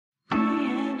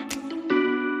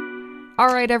All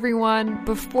right, everyone,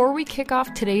 before we kick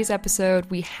off today's episode,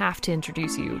 we have to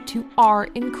introduce you to our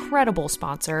incredible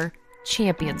sponsor,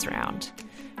 Champions Round.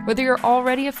 Whether you're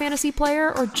already a fantasy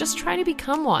player or just trying to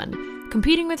become one,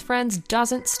 competing with friends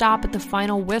doesn't stop at the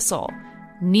final whistle.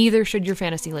 Neither should your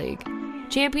fantasy league.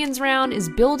 Champions Round is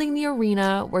building the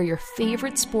arena where your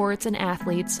favorite sports and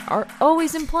athletes are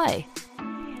always in play.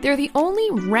 They're the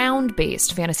only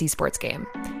round-based fantasy sports game,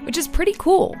 which is pretty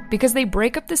cool because they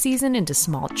break up the season into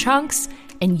small chunks,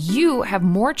 and you have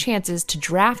more chances to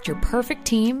draft your perfect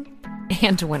team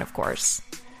and to win, of course.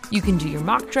 You can do your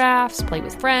mock drafts, play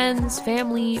with friends,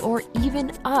 family, or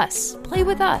even us. Play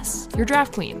with us, your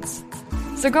draft queens.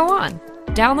 So go on,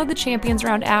 download the Champions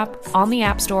Round app on the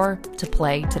App Store to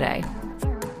play today.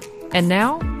 And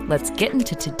now, let's get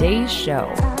into today's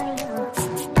show.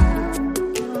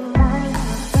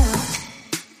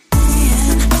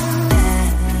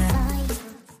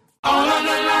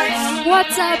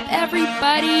 What's up,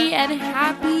 everybody, and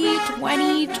happy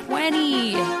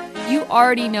 2020! You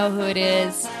already know who it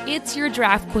is. It's your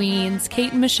draft queens,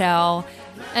 Kate and Michelle.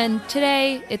 And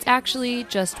today, it's actually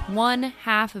just one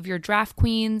half of your draft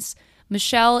queens.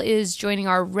 Michelle is joining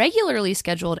our regularly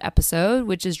scheduled episode,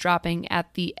 which is dropping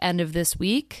at the end of this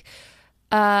week.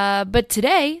 But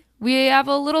today, we have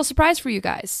a little surprise for you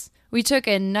guys. We took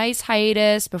a nice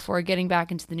hiatus before getting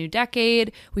back into the new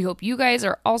decade. We hope you guys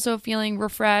are also feeling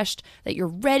refreshed, that you're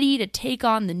ready to take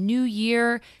on the new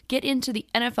year, get into the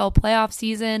NFL playoff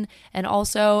season, and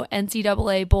also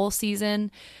NCAA bowl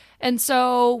season. And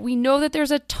so we know that there's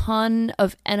a ton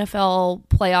of NFL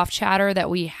playoff chatter that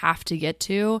we have to get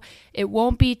to. It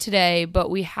won't be today, but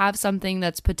we have something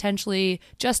that's potentially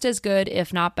just as good,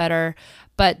 if not better.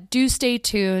 But do stay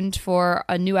tuned for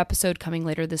a new episode coming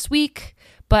later this week.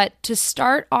 But to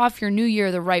start off your new year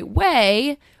the right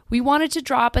way, we wanted to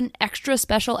drop an extra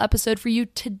special episode for you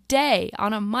today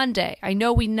on a Monday. I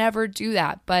know we never do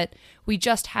that, but we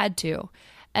just had to.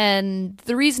 And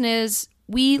the reason is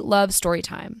we love story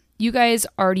time. You guys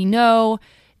already know.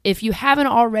 If you haven't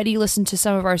already listened to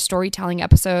some of our storytelling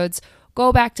episodes,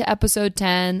 go back to episode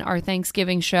 10, our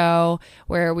Thanksgiving show,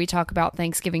 where we talk about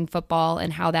Thanksgiving football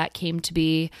and how that came to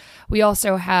be. We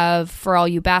also have, for all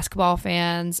you basketball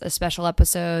fans, a special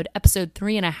episode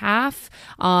 3.5,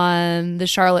 on the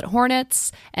Charlotte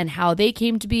Hornets and how they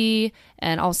came to be,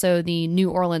 and also the New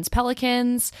Orleans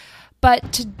Pelicans.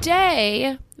 But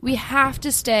today, we have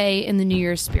to stay in the New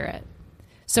Year's spirit.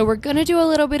 So we're going to do a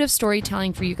little bit of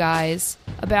storytelling for you guys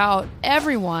about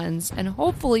everyone's, and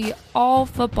hopefully all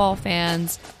football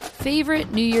fans'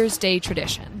 favorite New Year's Day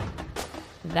tradition.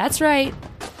 That's right.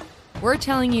 We're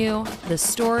telling you the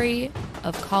story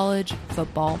of college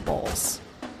football bowls.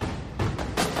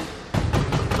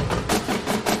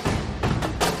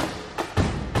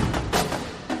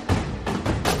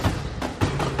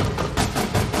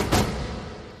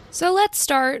 So let's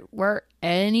start where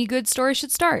any good story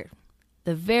should start.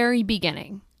 The very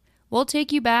beginning. We'll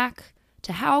take you back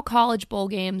to how college bowl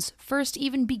games first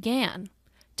even began,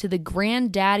 to the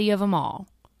granddaddy of them all,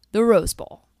 the Rose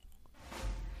Bowl.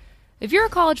 If you're a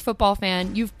college football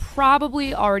fan, you've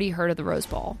probably already heard of the Rose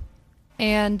Bowl.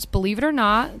 And believe it or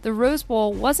not, the Rose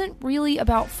Bowl wasn't really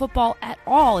about football at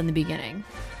all in the beginning.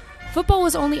 Football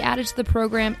was only added to the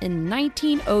program in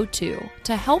 1902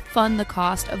 to help fund the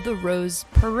cost of the Rose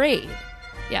Parade.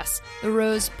 Yes, the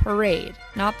Rose Parade,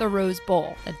 not the Rose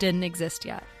Bowl. That didn't exist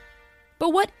yet. But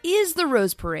what is the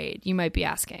Rose Parade, you might be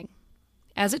asking?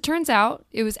 As it turns out,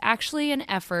 it was actually an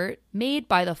effort made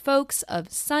by the folks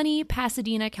of sunny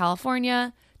Pasadena,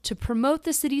 California, to promote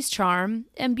the city's charm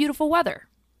and beautiful weather.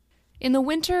 In the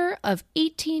winter of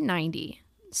 1890,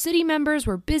 city members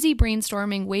were busy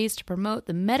brainstorming ways to promote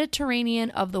the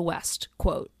Mediterranean of the West,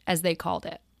 quote, as they called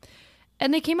it.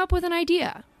 And they came up with an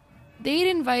idea. They'd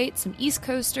invite some East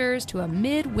Coasters to a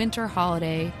midwinter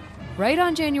holiday right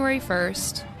on January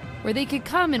 1st, where they could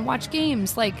come and watch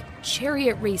games like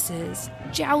chariot races,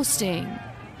 jousting,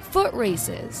 foot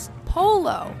races,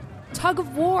 polo, tug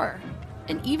of war,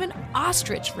 and even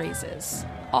ostrich races,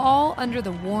 all under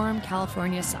the warm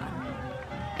California sun.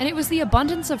 And it was the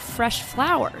abundance of fresh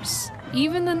flowers,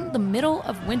 even in the middle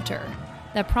of winter,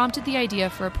 that prompted the idea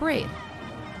for a parade.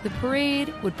 The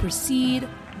parade would precede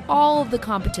all of the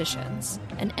competitions,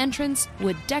 and entrants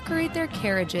would decorate their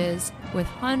carriages with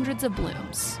hundreds of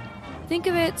blooms. Think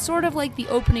of it sort of like the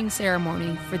opening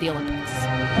ceremony for the Olympics.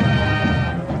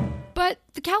 But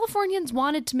the Californians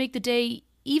wanted to make the day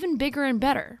even bigger and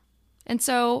better. And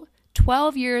so,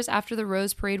 12 years after the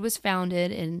Rose Parade was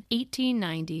founded in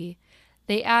 1890,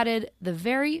 they added the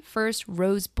very first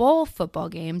Rose Bowl football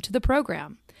game to the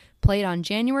program, played on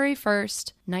January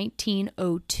 1st,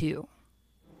 1902.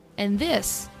 And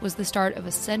this was the start of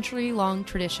a century-long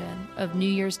tradition of New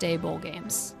Year's Day bowl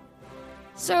games.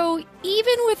 So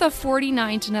even with a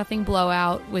 49-0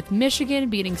 blowout, with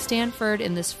Michigan beating Stanford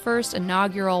in this first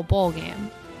inaugural bowl game,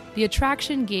 the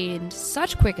attraction gained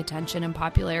such quick attention and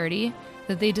popularity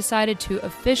that they decided to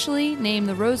officially name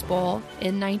the Rose Bowl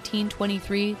in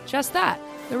 1923 just that,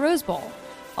 the Rose Bowl,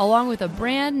 along with a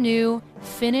brand new,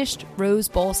 finished Rose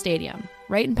Bowl stadium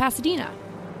right in Pasadena.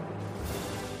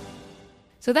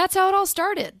 So that's how it all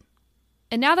started.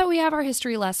 And now that we have our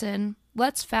history lesson,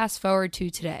 let's fast forward to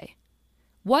today.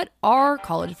 What are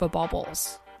college football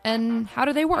bowls, and how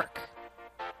do they work?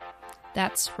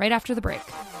 That's right after the break.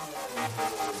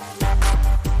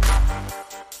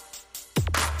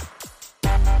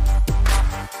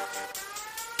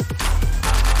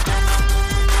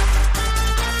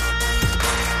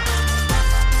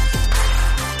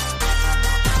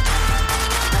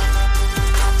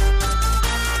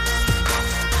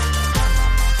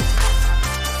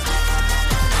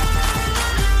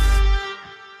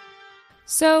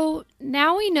 So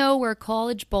now we know where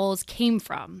college bowls came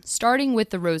from, starting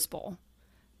with the Rose Bowl.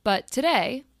 But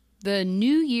today, the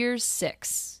New Year's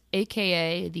Six,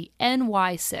 aka the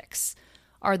NY6,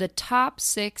 are the top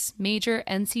 6 major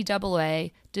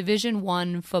NCAA Division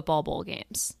I football bowl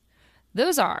games.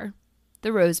 Those are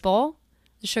the Rose Bowl,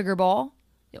 the Sugar Bowl,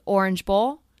 the Orange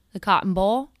Bowl, the Cotton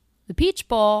Bowl, the Peach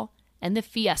Bowl, and the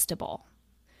Fiesta Bowl.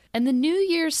 And the New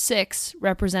Year's Six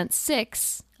represents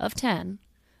 6 of 10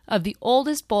 of the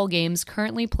oldest bowl games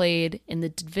currently played in the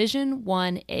Division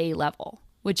I-A level,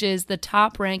 which is the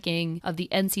top ranking of the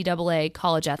NCAA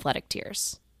college athletic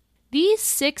tiers. These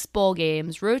 6 bowl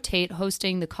games rotate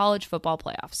hosting the college football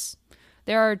playoffs.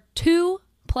 There are 2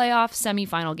 playoff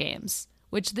semifinal games,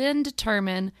 which then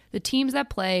determine the teams that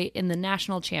play in the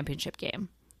national championship game,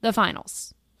 the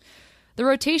finals. The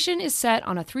rotation is set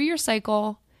on a 3-year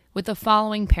cycle with the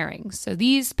following pairings. So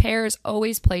these pairs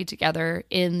always play together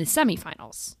in the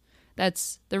semifinals.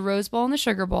 That's the Rose Bowl and the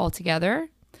Sugar Bowl together,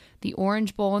 the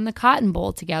Orange Bowl and the Cotton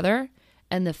Bowl together,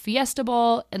 and the Fiesta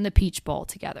Bowl and the Peach Bowl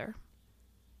together.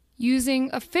 Using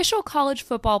official college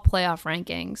football playoff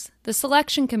rankings, the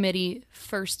selection committee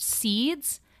first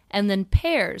seeds and then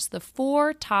pairs the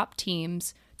 4 top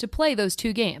teams to play those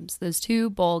 2 games, those 2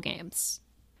 bowl games.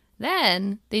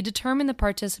 Then they determine the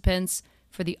participants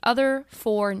for the other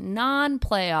 4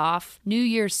 non-playoff New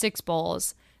Year's Six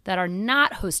bowls that are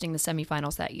not hosting the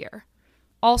semifinals that year,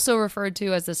 also referred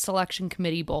to as the Selection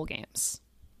Committee Bowl games.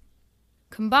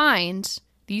 Combined,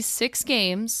 these 6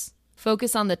 games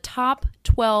focus on the top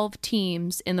 12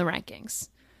 teams in the rankings.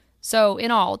 So in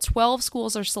all, 12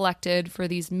 schools are selected for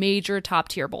these major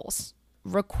top-tier bowls,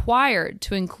 required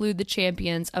to include the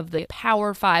champions of the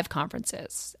Power 5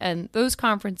 conferences. And those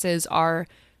conferences are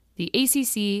the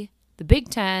ACC, the Big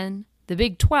Ten, the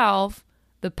Big 12,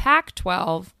 the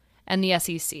Pac-12, and the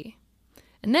SEC.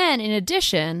 And then, in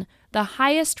addition, the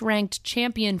highest-ranked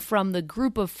champion from the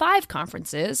Group of 5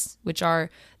 conferences, which are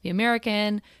the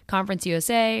American, Conference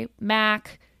USA,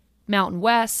 MAC, Mountain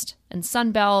West, and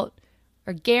Sun Belt,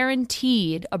 are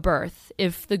guaranteed a berth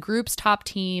if the group's top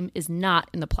team is not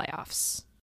in the playoffs.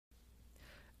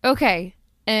 Okay,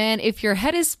 and if your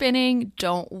head is spinning,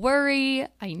 don't worry.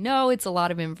 I know it's a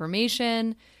lot of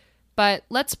information, but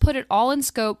let's put it all in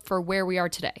scope for where we are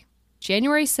today.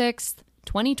 January 6th,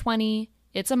 2020,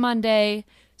 it's a Monday,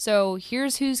 so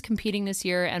here's who's competing this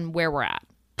year and where we're at.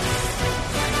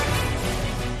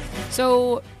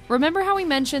 So remember how we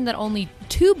mentioned that only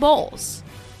 2 bowls,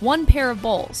 1 pair of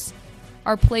bowls,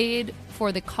 are played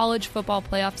for the college football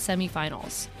playoff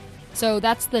semifinals. So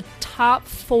that's the top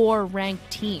 4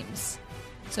 ranked teams.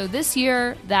 So this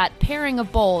year, that pairing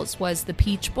of bowls was the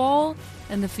Peach Bowl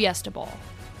and the Fiesta Bowl.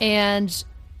 And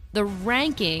the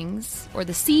rankings, or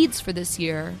the seeds for this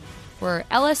year, were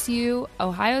LSU,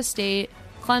 Ohio State,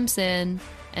 Clemson,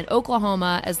 and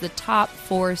Oklahoma as the top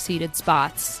 4 seeded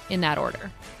spots in that order.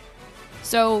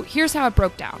 So here's how it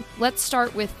broke down. Let's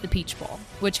start with the Peach Bowl,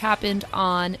 which happened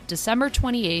on December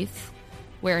 28th,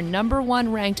 where number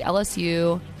 1 ranked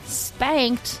LSU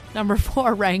spanked number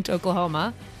 4 ranked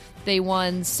Oklahoma. They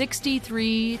won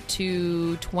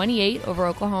 63-28 over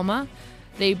Oklahoma.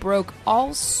 They broke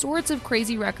all sorts of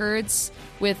crazy records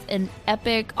with an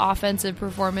epic offensive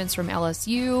performance from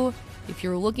LSU. If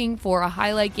you're looking for a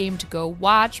highlight game to go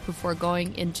watch before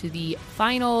going into the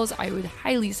finals, I would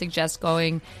highly suggest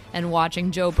going and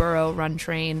watching Joe Burrow run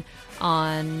train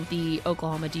on the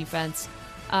Oklahoma defense.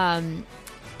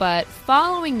 But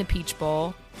following the Peach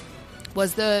Bowl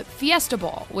was the Fiesta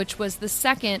Bowl, which was the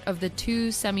second of the 2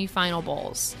 semifinal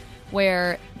bowls,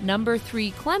 where number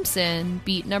 3 Clemson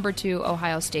beat number 2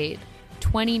 Ohio State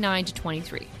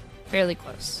 29-23. Fairly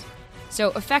close.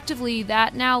 So effectively,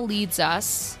 that now leads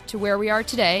us to where we are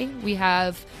today. We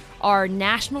have our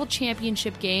national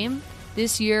championship game.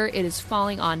 This year, it is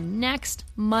falling on next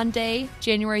Monday,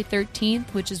 January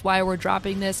 13th, which is why we're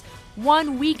dropping this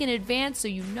 1 week in advance so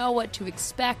you know what to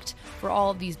expect for all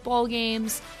of these bowl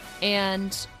games.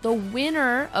 And the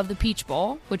winner of the Peach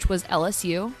Bowl, which was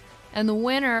LSU, and the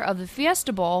winner of the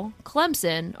Fiesta Bowl,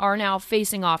 Clemson, are now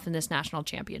facing off in this national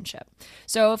championship.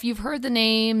 So if you've heard the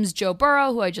names Joe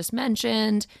Burrow, who I just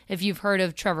mentioned, if you've heard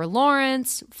of Trevor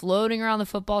Lawrence floating around the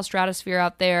football stratosphere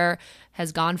out there,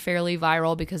 has gone fairly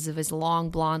viral because of his long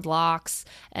blonde locks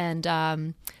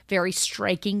and very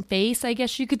striking face, I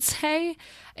guess you could say.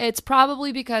 It's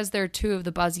probably because they're two of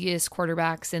the buzziest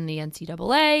quarterbacks in the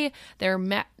NCAA. Their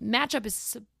matchup is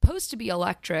supposed to be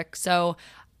electric, so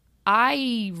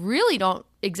I really don't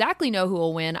exactly know who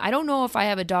will win. I don't know if I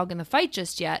have a dog in the fight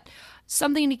just yet.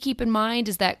 Something to keep in mind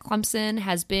is that Clemson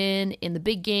has been in the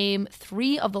big game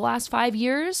 3 of the last 5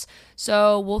 years.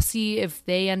 So we'll see if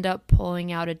they end up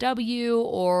pulling out a W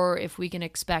or if we can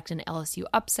expect an LSU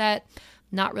upset.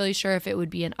 Not really sure if it would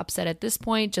be an upset at this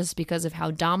point just because of how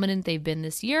dominant they've been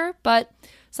this year, but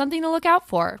something to look out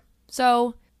for.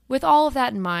 So with all of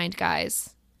that in mind,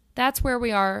 guys, that's where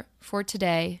we are for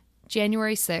today,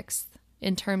 January 6th,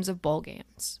 in terms of bowl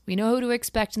games. We know who to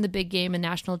expect in the big game and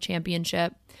national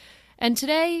championship. And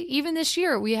today, even this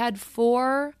year, we had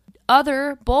 4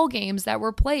 other bowl games that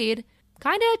were played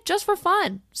kind of just for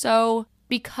fun. So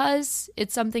because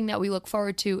it's something that we look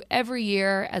forward to every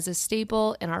year as a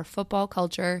staple in our football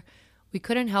culture, we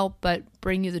couldn't help but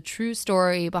bring you the true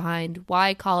story behind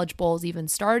why college bowls even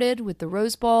started with the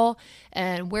Rose Bowl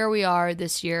and where we are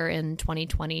this year in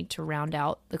 2020 to round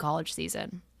out the college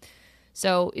season.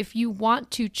 So if you want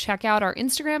to check out our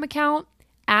Instagram account,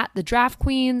 at the Draft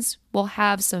Queens, we'll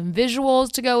have some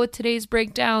visuals to go with today's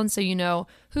breakdown so you know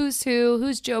who's who,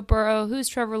 who's Joe Burrow, who's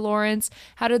Trevor Lawrence,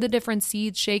 how do the different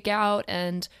seeds shake out,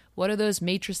 and what do those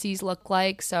matrices look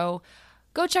like. So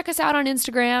go check us out on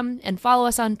Instagram and follow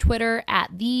us on Twitter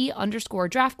at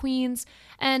 @the_Draft Queens.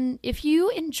 And if you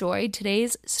enjoyed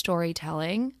today's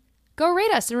storytelling, go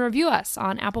rate us and review us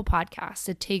on Apple Podcasts.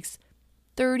 It takes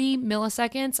 30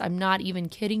 milliseconds. I'm not even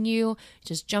kidding you.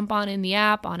 Just jump on in the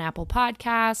app on Apple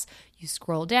Podcasts. You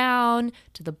scroll down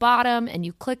to the bottom and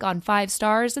you click on 5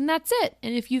 stars and that's it.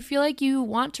 And if you feel like you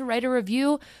want to write a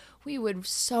review, we would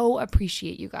so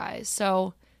appreciate you guys.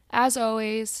 So as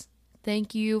always,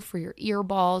 thank you for your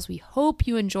earballs. We hope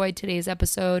you enjoyed today's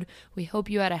episode. We hope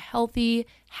you had a healthy,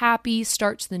 happy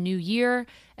start to the new year.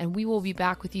 And we will be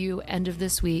back with you end of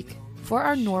this week for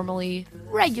our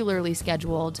regularly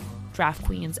scheduled Draft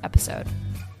Queens episode.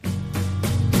 Would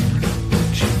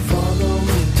you follow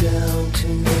me down to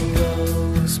the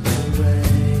Rose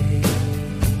Parade?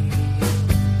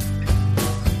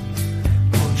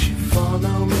 Won't you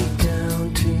follow me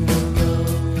down to the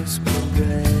Rose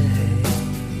Parade?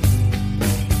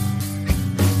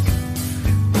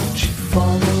 Won't you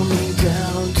follow me